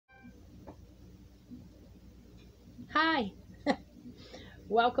Hi,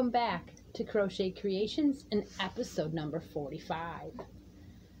 welcome back to Crochet Creations and episode number 45.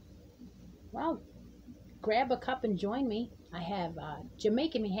 Well, grab a cup and join me. I have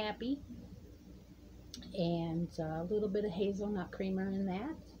Jamaican Me Happy and a little bit of hazelnut creamer in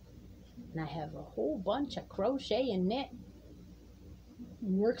that. And I have a whole bunch of crochet and knit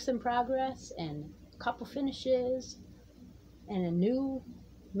works in progress and a couple finishes and a new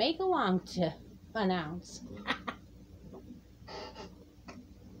make-along to announce.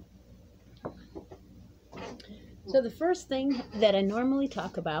 So the first thing that I normally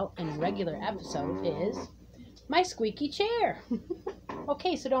talk about in a regular episode is my squeaky chair.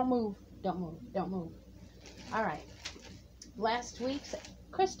 Okay, so don't move, don't move, don't move. All right. Last week's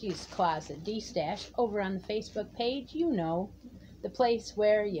Christy's Closet D-Stash over on the Facebook page, you know, the place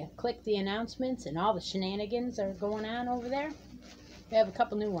where you click the announcements and all the shenanigans are going on over there. We have a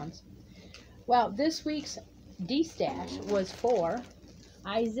couple new ones. Well, this week's D-Stash was for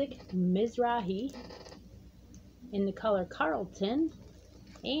Isaac Mizrahi in the color Carlton,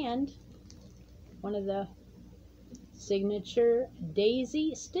 and one of the signature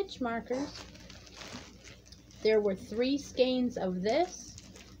daisy stitch markers. There were 3 skeins of this.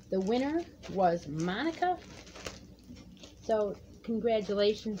 The winner was Monica. So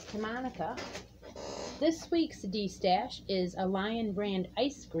congratulations to Monica. This week's D-Stash is a Lion brand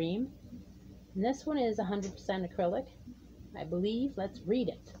ice cream. And this one is 100% acrylic. I believe, let's read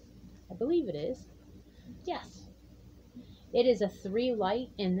it. I believe it is. Yes. It is a 3 light,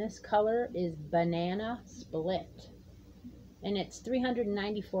 and this color is Banana Split. And it's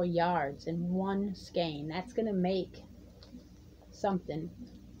 394 yards in 1 skein. That's going to make something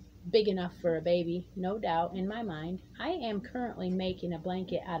big enough for a baby, no doubt, in my mind. I am currently making a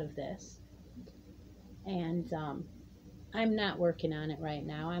blanket out of this. And I'm not working on it right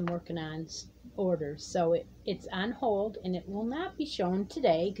now. I'm working on orders. So it's on hold, and it will not be shown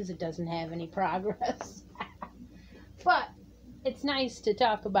today because it doesn't have any progress. But it's nice to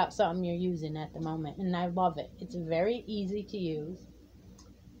talk about something you're using at the moment, and I love it. It's very easy to use.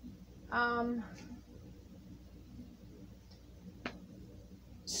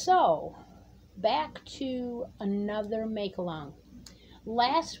 So, back to another make-along.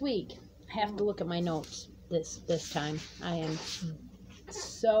 Last week, I have to look at my notes this time. I am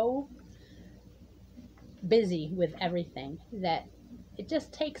so busy with everything that it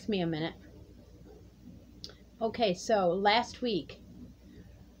just takes me a minute. Okay, so last week,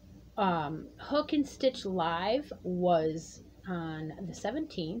 Hook and Stitch Live was on the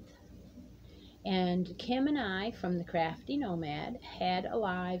 17th, and Kim and I from the Crafty Nomad had a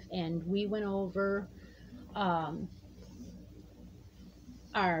live, and we went over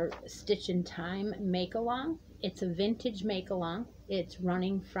our Stitch in Time make-along. It's a vintage make-along. It's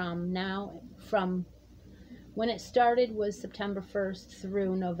running from when it started was September 1st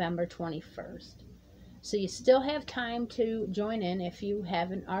through November 21st. So you still have time to join in if you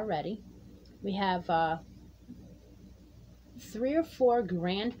haven't already. We have 3 or 4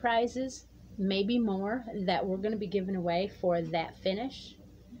 grand prizes, maybe more, that we're going to be giving away for that finish.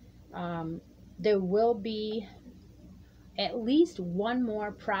 There will be at least 1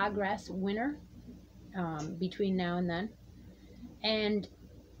 more progress winner between now and then. And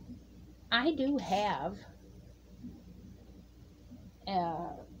I do have,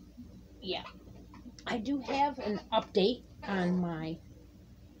 I do have an update on my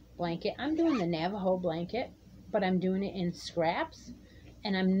blanket. I'm doing the Navajo blanket, but I'm doing it in scraps,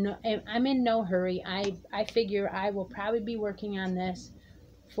 and I'm in no hurry. I figure I will probably be working on this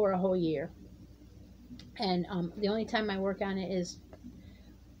for a whole year, and the only time I work on it is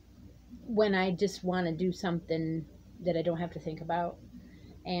when I just want to do something that I don't have to think about.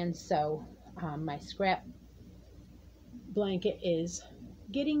 And so my scrap blanket is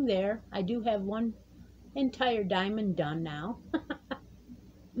getting there. I do have 1 entire diamond done now.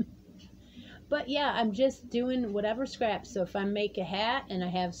 But yeah, I'm just doing whatever scraps. So if I make a hat and I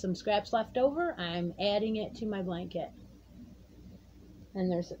have some scraps left over, I'm adding it to my blanket.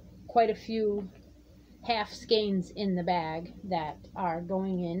 And there's quite a few half skeins in the bag that are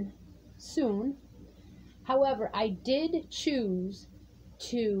going in soon. However, I did choose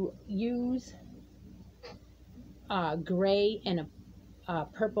to use gray and a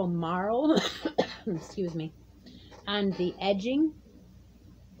purple marl excuse me, on the edging.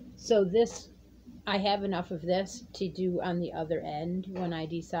 So this, I have enough of this to do on the other end when I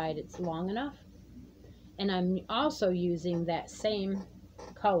decide it's long enough. And I'm also using that same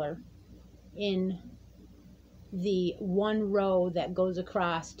color in the 1 row that goes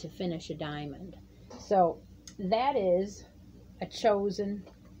across to finish a diamond. So that is a chosen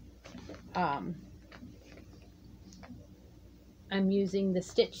I'm using the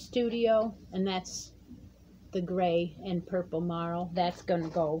Stitch Studio, and that's the gray and purple marl. That's going to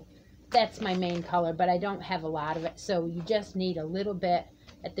go, that's my main color, but I don't have a lot of it, so you just need a little bit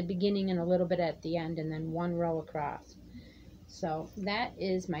at the beginning and a little bit at the end, and then one row across. So that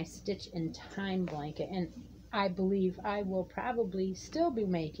is my Stitch in Time blanket, and I believe I will probably still be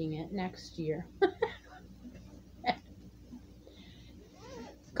making it next year. A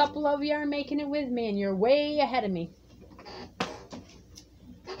couple of you are making it with me, and you're way ahead of me.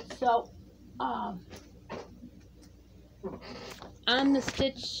 So, on the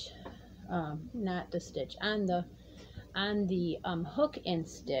Stitch, not the Stitch, on the Hook and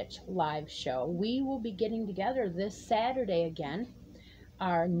Stitch live show, we will be getting together this Saturday again.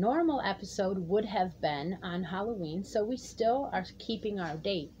 Our normal episode would have been on Halloween, so we still are keeping our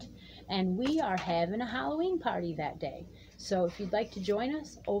date, and we are having a Halloween party that day. So if you'd like to join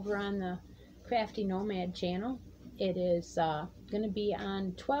us over on the Crafty Nomad channel, it is going to be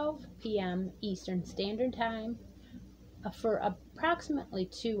on 12 p.m. Eastern Standard Time for approximately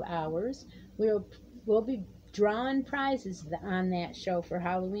 2 hours. We'll be drawing prizes on that show for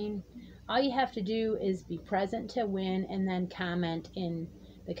Halloween. All you have to do is be present to win, and then comment in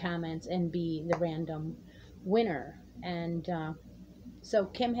the comments and be the random winner. And so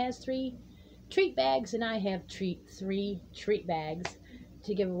Kim has 3 treat bags, and I have 3 treat bags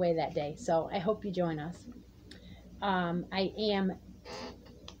to give away that day. So I hope you join us. I am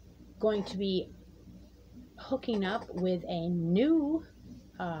going to be hooking up with a new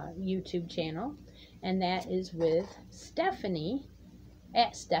YouTube channel, and that is with Stephanie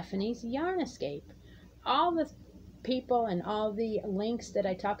at Stephanie's Yarn Escape. All the people and all the links that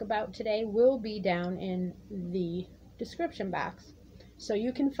I talk about today will be down in the description box, so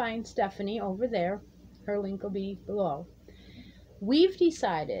you can find Stephanie over there. Her link will be below. We've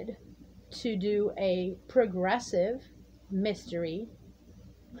decided to do a progressive mystery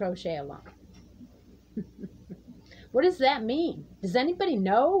crochet along. What does that mean? Does anybody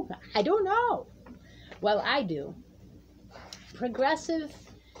know? I don't know. Well, I do. Progressive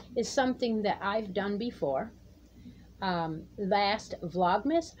is something that I've done before. Last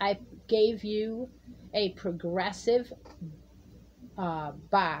Vlogmas, I gave you a progressive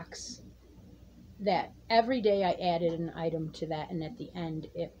box that every day I added an item to that, and at the end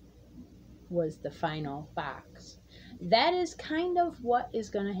it was the final box. That is kind of what is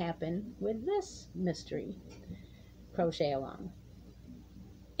going to happen with this mystery crochet along.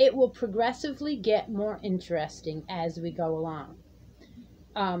 It will progressively get more interesting as we go along.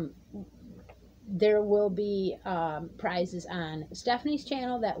 There will be prizes on Stephanie's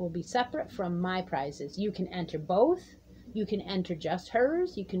channel that will be separate from my prizes. You can enter both. You can enter just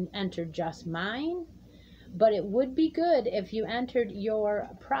hers. You can enter just mine. But it would be good if you entered your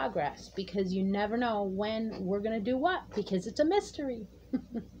progress, because you never know when we're going to do what, because it's a mystery.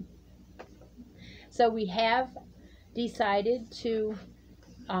 So we have decided to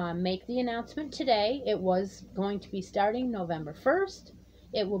make the announcement today. It was going to be starting November 1st.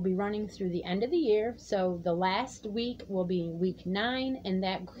 It will be running through the end of the year. So the last week will be week 9, and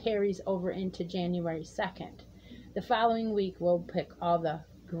that carries over into January 2nd. The following week we'll pick all the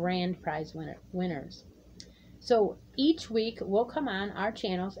grand prize winners. So each week we'll come on our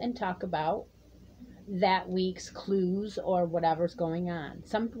channels and talk about that week's clues or whatever's going on.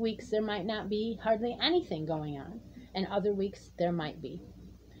 Some weeks there might not be hardly anything going on, and other weeks there might be.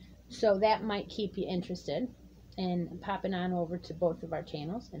 So that might keep you interested in popping on over to both of our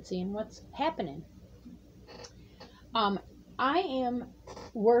channels and seeing what's happening. I am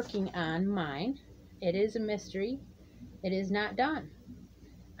working on mine. It is a mystery. It is not done.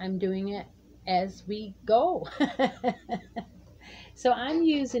 I'm doing it as we go. So I'm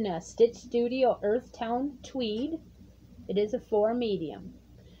using a Stitch Studio Earth Tone Tweed. It is a 4 medium.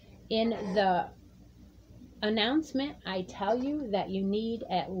 In the announcement, I tell you that you need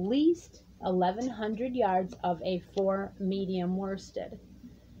at least 1,100 yards of a 4 medium worsted.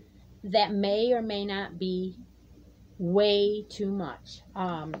 That may or may not be way too much,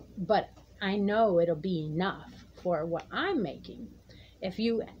 but I know it'll be enough for what I'm making. If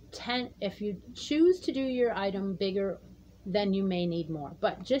you choose to do your item bigger, then you may need more.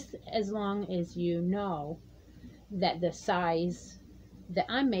 But just as long as you know that the size that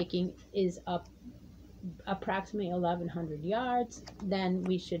I'm making is up approximately 1,100 yards, then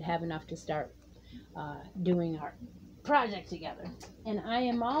we should have enough to start doing our project together. And I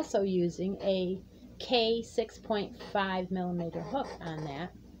am also using a K 6.5 millimeter hook on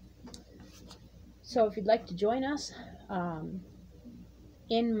that. So if you'd like to join us,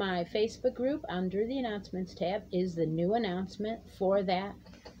 in my Facebook group, under the announcements tab, is the new announcement for that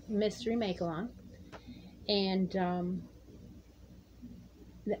mystery make-along. And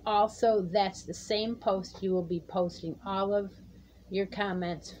Also, that's the same post you will be posting all of your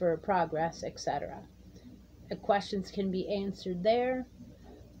comments for progress, etc. The questions can be answered there.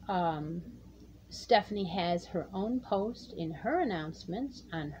 Stephanie has her own post in her announcements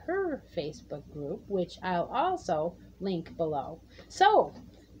on her Facebook group, which I'll also link below. So,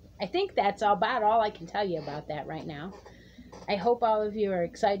 I think that's about all I can tell you about that right now. I hope all of you are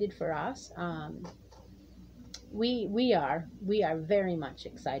excited for us. We are very much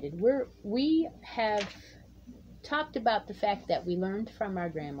excited. We have talked about the fact that we learned from our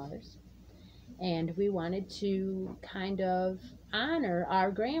grandmothers, and we wanted to kind of honor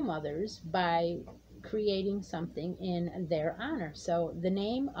our grandmothers by creating something in their honor. So the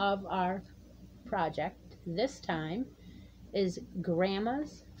name of our project this time is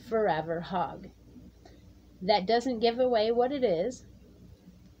Grandma's Forever Hug. That doesn't give away what it is,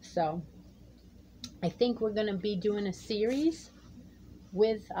 so I think we're going to be doing a series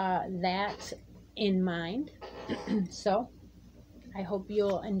with that in mind. So I hope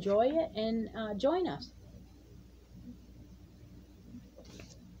you'll enjoy it and join us.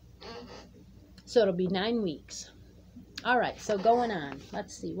 So it'll be 9 weeks. All right, so going on.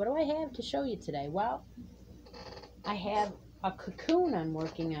 Let's see. What do I have to show you today? Well, I have a cocoon I'm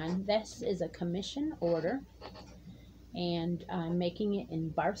working on. This is a commission order, and I'm making it in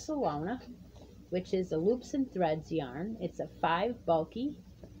Barcelona, which is a Loops and Threads yarn. It's a 5 bulky.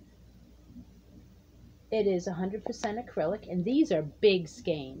 It is 100% acrylic, and these are big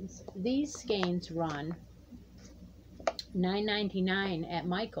skeins. These skeins run $9.99 at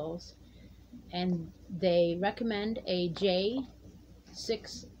Michael's, and they recommend a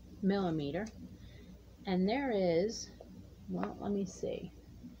J6 millimeter. And there is, well, let me see,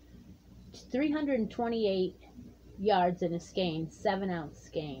 328 yards in a skein, 7-ounce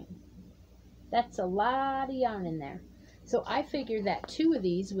skein. That's a lot of yarn in there. So I figured that 2 of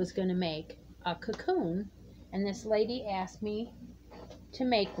these was going to make a cocoon, and this lady asked me to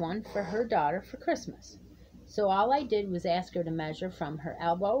make one for her daughter for Christmas. So all I did was ask her to measure from her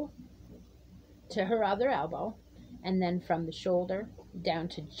elbow to her other elbow, and then from the shoulder down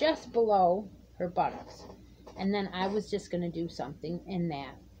to just below her buttocks. And then I was just going to do something in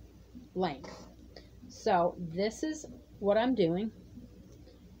that length. So this is what I'm doing.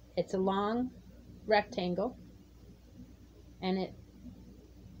 It's a long rectangle, and it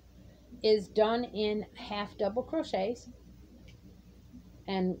is done in half double crochets.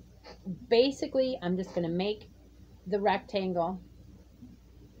 And basically I'm just going to make the rectangle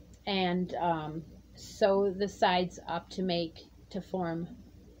and sew the sides up to form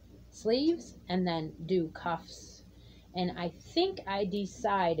sleeves, and then do cuffs. And I think I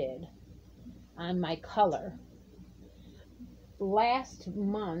decided on my color. Last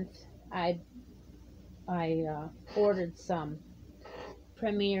month I ordered some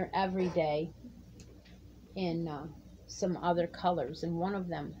Premier Everyday in some other colors, and one of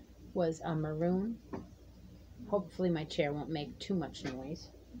them was a maroon. Hopefully my chair won't make too much noise.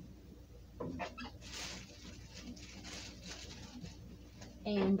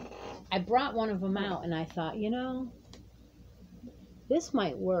 And I brought one of them out, and I thought, you know, this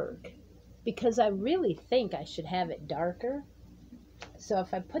might work, because I really think I should have it darker. So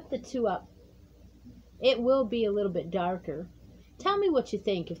if I put the 2 up, it will be a little bit darker. Tell me what you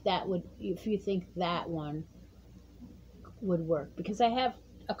think, if you think that one would work, because I have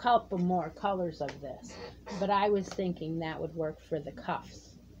a couple more colors of this, but I was thinking that would work for the cuffs.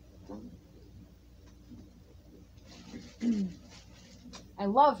 I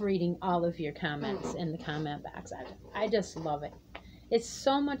love reading all of your comments in the comment box. I just love it. It's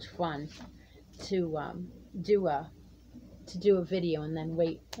so much fun to do a video and then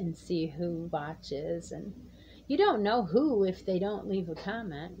wait and see who watches, and you don't know who if they don't leave a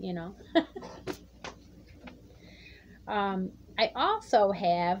comment, you know. I also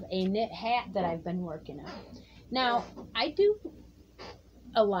have a knit hat that I've been working on. Now, I do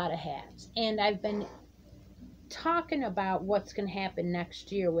a lot of hats, and I've been talking about what's going to happen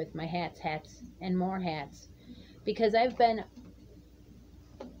next year with my hats, and more hats, because I've been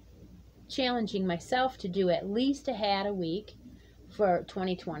challenging myself to do at least a hat a week for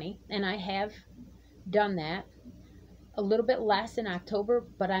 2020, and I have done that. A little bit less in October,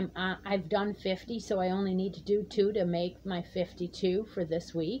 but I've done 50, so I only need to do 2 to make my 52 for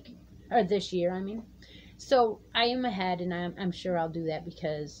this week, or this year, I mean. So I am ahead, and I'm sure I'll do that,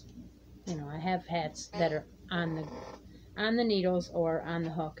 because, you know, I have hats that are on the needles or on the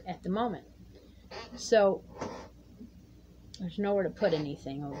hook at the moment. So there's nowhere to put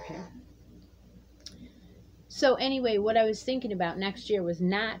anything over here. So anyway, what I was thinking about next year was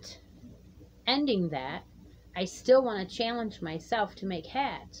not ending that, I still want to challenge myself to make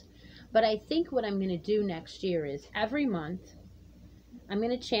hats. But I think what I'm going to do next year is every month I'm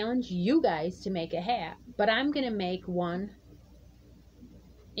going to challenge you guys to make a hat. But I'm going to make one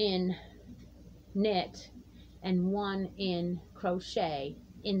in knit and one in crochet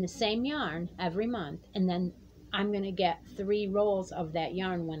in the same yarn every month. And then I'm going to get 3 rolls of that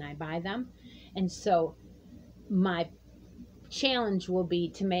yarn when I buy them. And so my challenge will be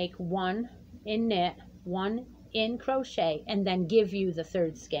to make one in knit, one in crochet, and then give you the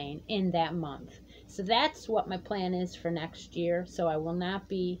 3rd skein in that month. So that's what my plan is for next year. So I will not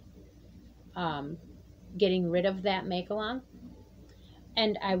be getting rid of that make-along.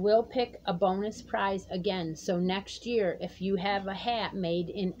 And I will pick a bonus prize again. So next year, if you have a hat made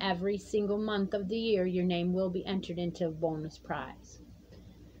in every single month of the year, your name will be entered into a bonus prize.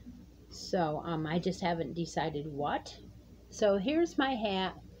 So I just haven't decided what. So here's my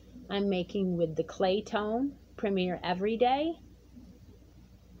hat I'm making with the clay tone Premier Everyday.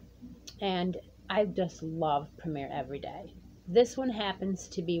 And I just love Premier Everyday. This one happens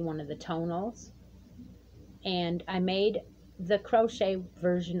to be one of the tonals. And I made the crochet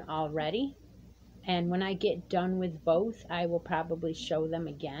version already. And when I get done with both, I will probably show them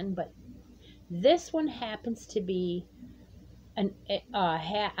again. But this one happens to be a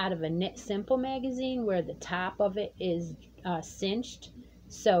hat out of a Knit Simple magazine where the top of it is cinched.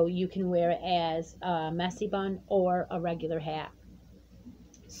 So you can wear it as a messy bun or a regular hat.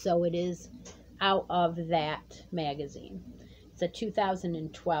 So it is out of that magazine. It's a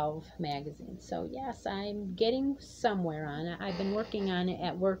 2012 magazine. So yes, I'm getting somewhere on it. I've been working on it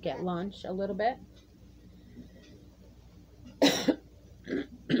at work at lunch a little bit.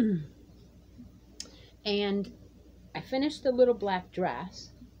 And I finished the little black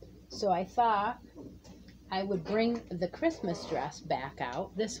dress. So I thought I would bring the Christmas dress back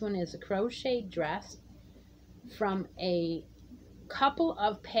out. This one is a crochet dress from a couple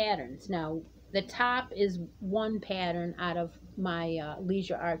of patterns. Now, the top is one pattern out of my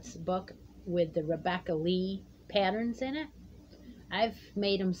Leisure Arts book with the Rebecca Lee patterns in it. I've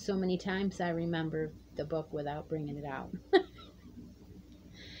made them so many times I remember the book without bringing it out.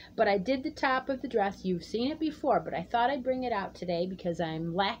 But I did the top of the dress. You've seen it before, but I thought I'd bring it out today because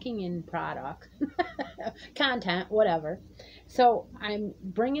I'm lacking in product, content, whatever. So I'm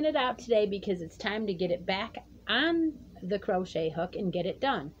bringing it out today because it's time to get it back on the crochet hook and get it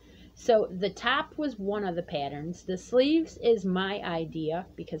done. So the top was one of the patterns. The sleeves is my idea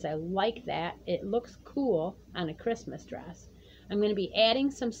because I like that. It looks cool on a Christmas dress. I'm going to be adding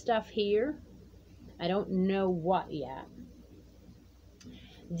some stuff here. I don't know what yet.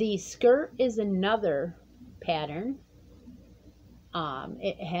 The skirt is another pattern.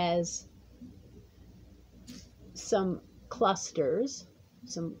 It has some clusters,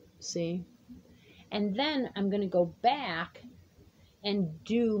 see? And then I'm going to go back and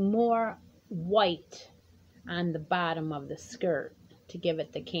do more white on the bottom of the skirt to give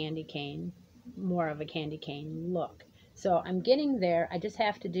it the candy cane, more of a candy cane look. So I'm getting there. I just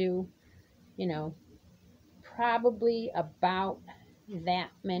have to do, you know, probably about that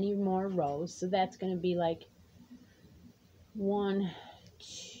many more rows. So that's going to be like 1,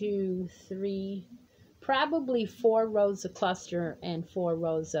 2, 3, probably 4 rows of cluster and 4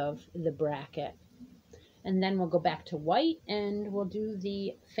 rows of the bracket. And then we'll go back to white and we'll do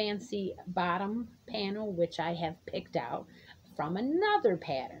the fancy bottom panel, which I have picked out from another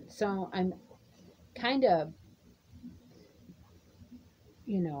pattern. So I'm kind of,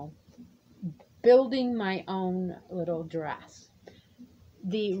 you know, building my own little dress.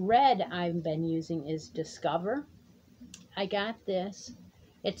 The red I've been using is Discover. I got this.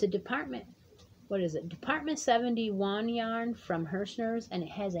 It's a Department 71 yarn from Hirschner's, and it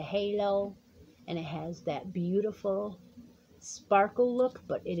has a halo, and it has that beautiful sparkle look,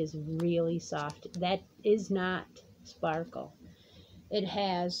 but it is really soft. That is not sparkle. It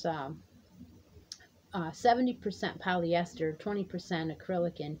has 70% polyester, 20%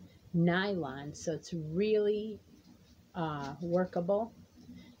 acrylic, and nylon, so it's really workable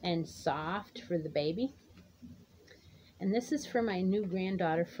and soft for the baby. And this is for my new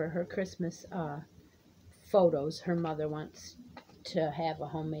granddaughter for her Christmas photos. Her mother wants to have a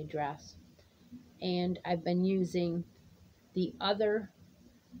homemade dress. And I've been using the other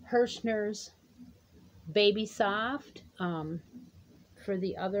Hirschner's Baby Soft for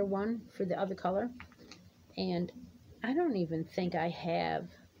the other one, for the other color. And I don't even think I have,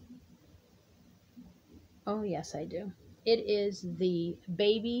 oh yes I do. It is the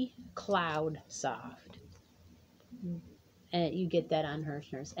Baby Cloud Soft. And you get that on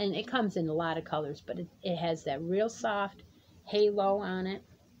Hirschner's. And it comes in a lot of colors, but it has that real soft halo on it.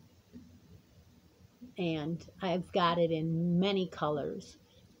 and I've got it in many colors,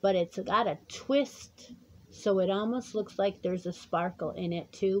 but it's got a twist, so it almost looks like there's a sparkle in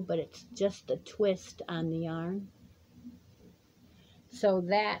it too, but it's just a twist on the yarn. So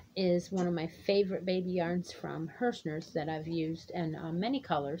that is one of my favorite baby yarns from Hirschner's that I've used in many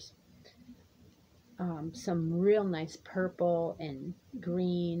colors. Some real nice purple and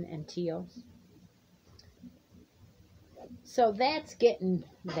green and teals. So that's getting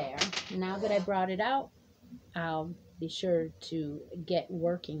there. Now that I brought it out, I'll be sure to get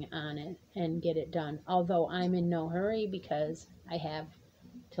working on it and get it done. Although I'm in no hurry because I have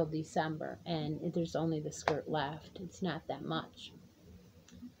till December and there's only the skirt left. It's not that much.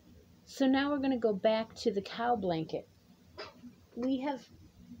 So now we're going to go back to the cow blanket. We have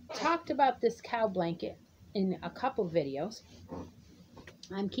talked about this cow blanket in a couple videos.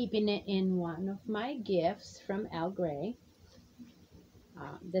 I'm keeping it in one of my gifts from Al Gray.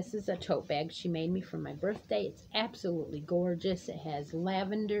 This is a tote bag she made me for my birthday. It's absolutely gorgeous. It has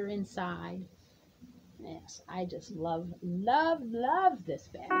lavender inside. Yes, I just love this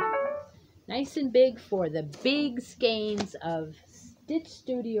bag. Nice and big for the big skeins of Stitch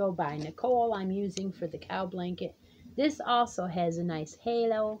Studio by Nicole I'm using for the cow blanket. This also has a nice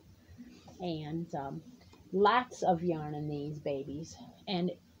halo and lots of yarn in these babies.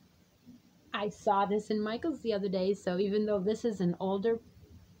 And I saw this in Michael's the other day, so even though this is an older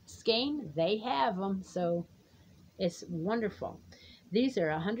skein, they have them, so it's wonderful. These are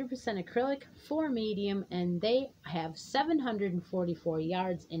 100% acrylic, 4 medium, and they have 744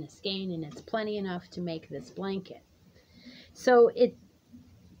 yards in a skein, and it's plenty enough to make this blanket. So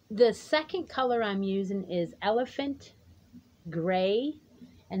the second color I'm using is Elephant Gray,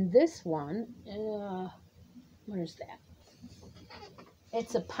 and this one, where's that?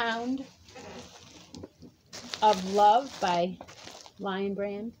 It's a Pound of Love by Lion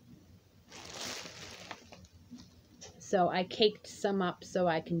Brand. So I caked some up so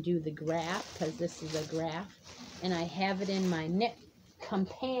I can do the graph, because this is a graph. And I have it in my Knit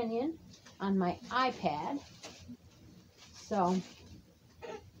Companion on my iPad. So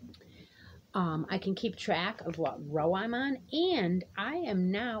I can keep track of what row I'm on. And I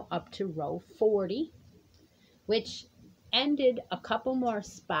am now up to row 40, which ended a couple more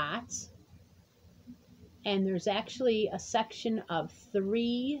spots. And there's actually a section of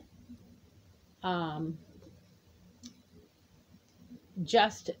 3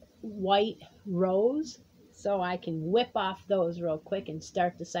 just white rows, so I can whip off those real quick and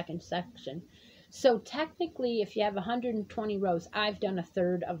start the second section. So technically, if you have 120 rows, I've done a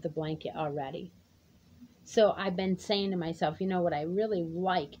third of the blanket already. So I've been saying to myself, you know what I really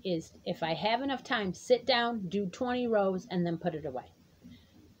like is if I have enough time, sit down, do 20 rows, and then put it away.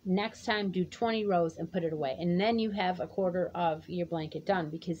 Next time, do 20 rows and put it away. And then you have a quarter of your blanket done,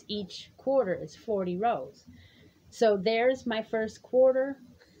 because each quarter is 40 rows. So there's my first quarter.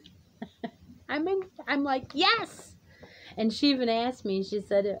 I'm like, yes! And she even asked me, she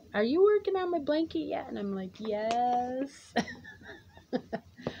said, are you working on my blanket yet? And I'm like, yes.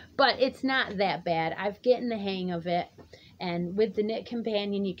 But it's not that bad. I've gotten the hang of it. And with the Knit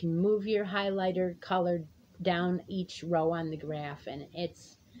Companion, you can move your highlighter color down each row on the graph, and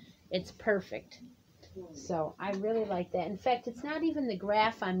it's perfect. So I really like that. In fact, it's not even the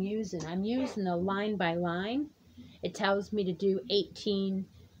graph I'm using. I'm using the line by line. It tells me to do 18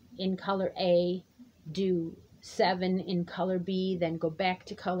 in color A, do 7 in color B, then go back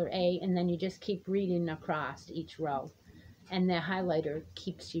to color A, and then you just keep reading across each row. And the highlighter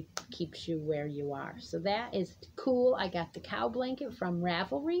keeps you where you are. So that is cool. I got the cow blanket from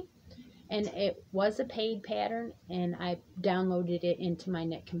Ravelry, and it was a paid pattern, and I downloaded it into my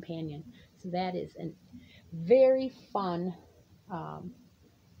Knit Companion. So that is a very fun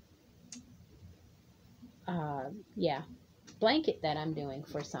blanket that I'm doing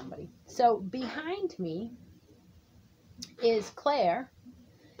for somebody. So behind me is Claire,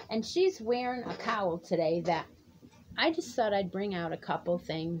 and she's wearing a cowl today that I just thought I'd bring out a couple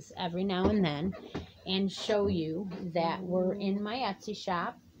things every now and then and show you that were in my Etsy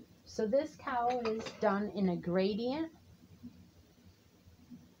shop. So this cowl is done in a gradient.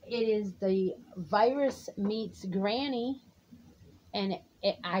 It is the Virus Meets Granny, and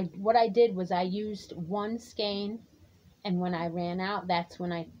what I did was I used one skein, and when I ran out, that's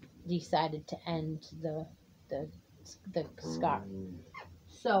when I decided to end the scarf.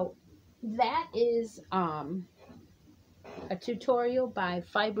 So that is a tutorial by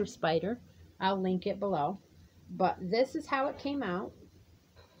Fiber Spider. I'll link it below. But this is how it came out,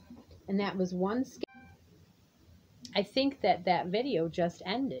 and that was one skein. I think that video just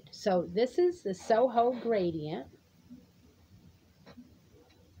ended. So this is the Soho Gradient.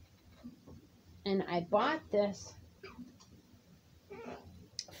 And I bought this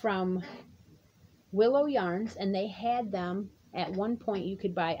from Willow Yarns, and they had them at one point. You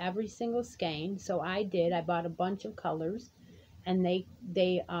could buy every single skein, so I did. I bought a bunch of colors, and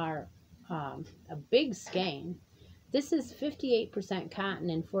they are a big skein. This is 58% cotton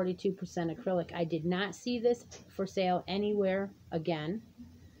and 42% acrylic. I did not see this for sale anywhere again,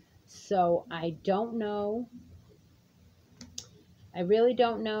 so I don't know. I really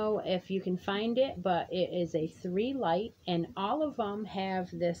don't know if you can find it, but it is a 3 light, and all of them have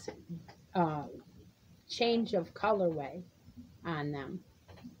this change of colorway on them.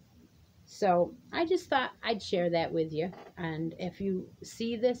 So I just thought I'd share that with you, and if you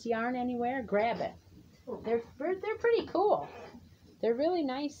see this yarn anywhere, grab it. They're pretty cool. They're really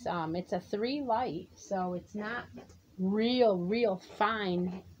nice. It's a 3 light, so it's not real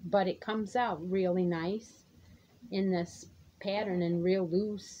fine, but it comes out really nice in this pattern and real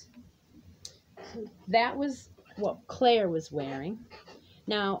loose. That was what Claire was wearing.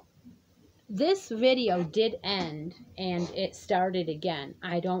 Now, this video did end and it started again.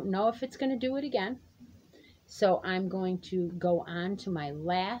 I don't know if it's going to do it again. So I'm going to go on to my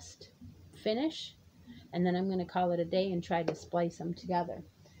last finish, and then I'm going to call it a day and try to splice them together.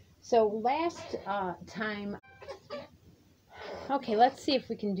 So last time, okay, let's see if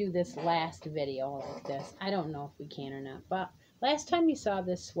we can do this last video like this. I don't know if we can or not, but last time you saw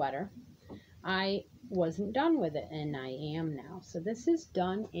this sweater, I wasn't done with it, and I am now. So this is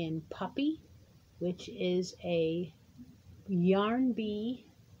done in Puppy, which is a Yarn Bee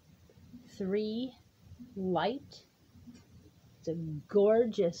 3 light. It's a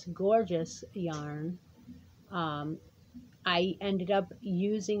gorgeous yarn. I ended up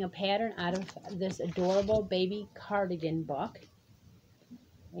using a pattern out of this adorable baby cardigan book,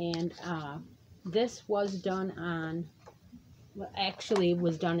 and this was done on, well, actually it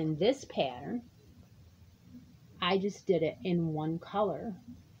was done in this pattern. I just did it in one color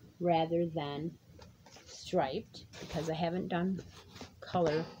rather than striped, because I haven't done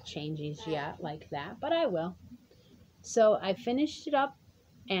color changes yet like that, but I will. So I finished it up,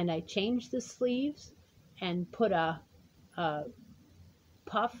 and I changed the sleeves and put a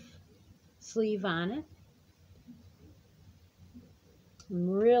puff sleeve on it. I'm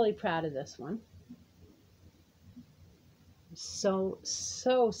really proud of this one. So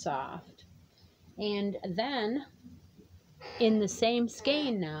soft. And then in the same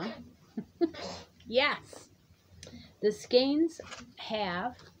skein now, yes, the skeins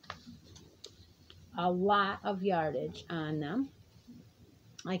have a lot of yardage on them.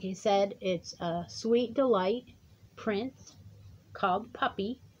 Like I said, it's a Sweet Delight print called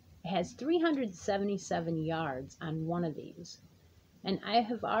Puppy. It has 377 yards on one of these, and I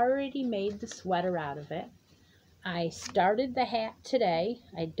have already made the sweater out of it. I started the hat today.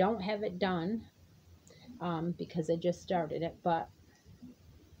 I don't have it done because I just started it, but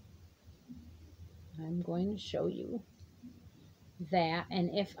I'm going to show you that, and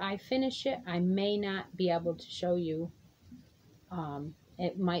if I finish it, I may not be able to show you.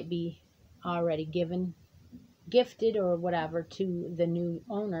 It might be already gifted or whatever to the new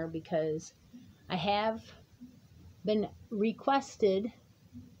owner, because I have been requested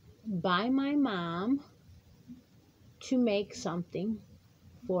by my mom to make something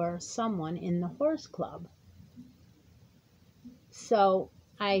for someone in the horse club. So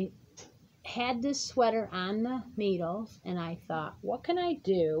I had this sweater on the needles, and I thought, what can I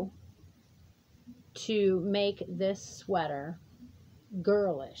do to make this sweater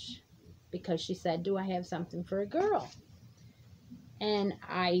girlish? Because she said, do I have something for a girl? And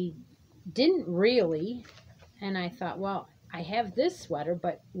I didn't really, and I thought, well, I have this sweater,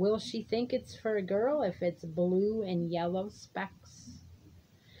 but will she think it's for a girl if it's blue and yellow specks?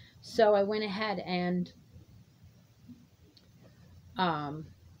 So I went ahead and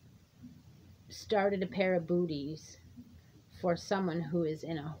started a pair of booties for someone who is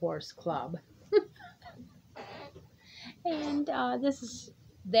in a horse club. And this is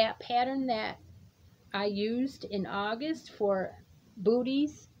that pattern that I used in August for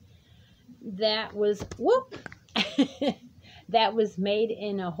booties. That was, whoop, that was made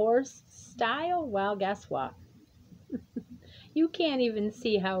in a horse style. Well, guess what? You can't even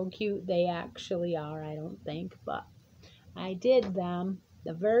see how cute they actually are, I don't think, but I did them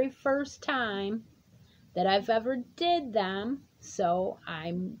the very first time that I've ever did them, so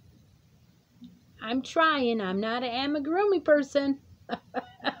I'm trying. I'm not an amigurumi person.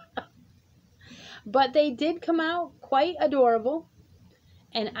 But they did come out quite adorable,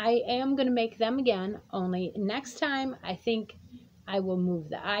 and I am going to make them again, only next time I think I will move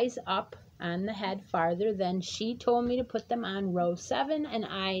the eyes up on the head farther than she told me to put them on row 7, and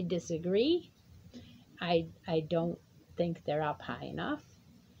I disagree. I don't think they're up high enough.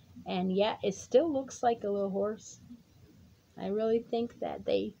 And yet it still looks like a little horse. I really think that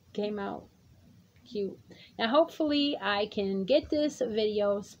they came out cute. Now hopefully I can get this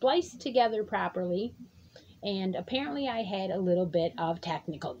video spliced together properly. And apparently I had a little bit of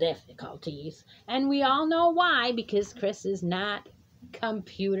technical difficulties. And we all know why, because Chris is not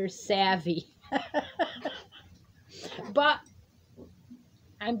computer savvy. But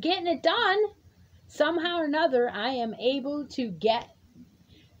I'm getting it done. Somehow or another, I am able to get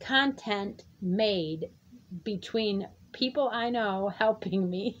content made between people I know helping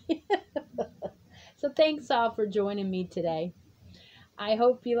me. So thanks all for joining me today. I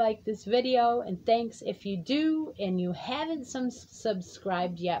hope you like this video, and thanks if you do and you haven't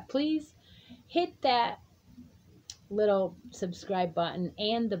subscribed yet. Please hit that little subscribe button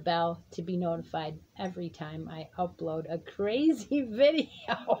and the bell to be notified every time I upload a crazy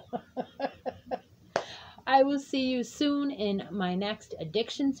video. I will see you soon in my next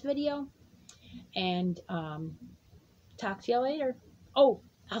addictions video, and talk to you later. Oh,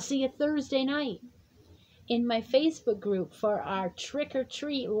 I'll see you Thursday night in my Facebook group for our Trick or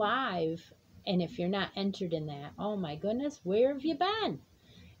Treat Live. And if you're not entered in that, oh my goodness, where have you been?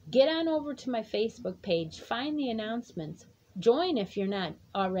 Get on over to my Facebook page, find the announcements, join if you're not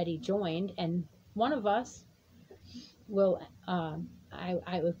already joined, and one of us will,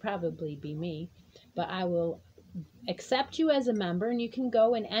 I would probably be me, but I will accept you as a member, and you can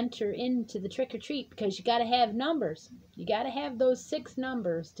go and enter into the trick or treat, because you got to have numbers. You got to have those 6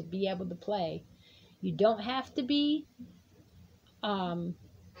 numbers to be able to play. You don't have to be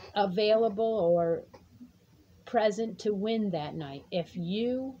available or present to win that night. If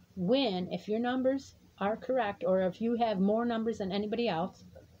you win, if your numbers are correct, or if you have more numbers than anybody else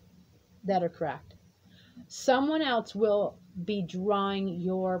that are correct, someone else will be drawing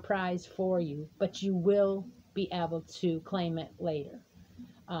your prize for you, but you will be able to claim it later.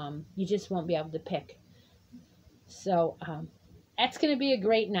 You just won't be able to pick. So that's going to be a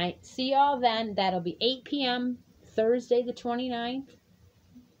great night. See y'all then. That'll be 8 p.m. Thursday the 29th.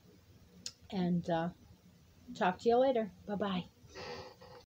 And talk to you later. Bye-bye.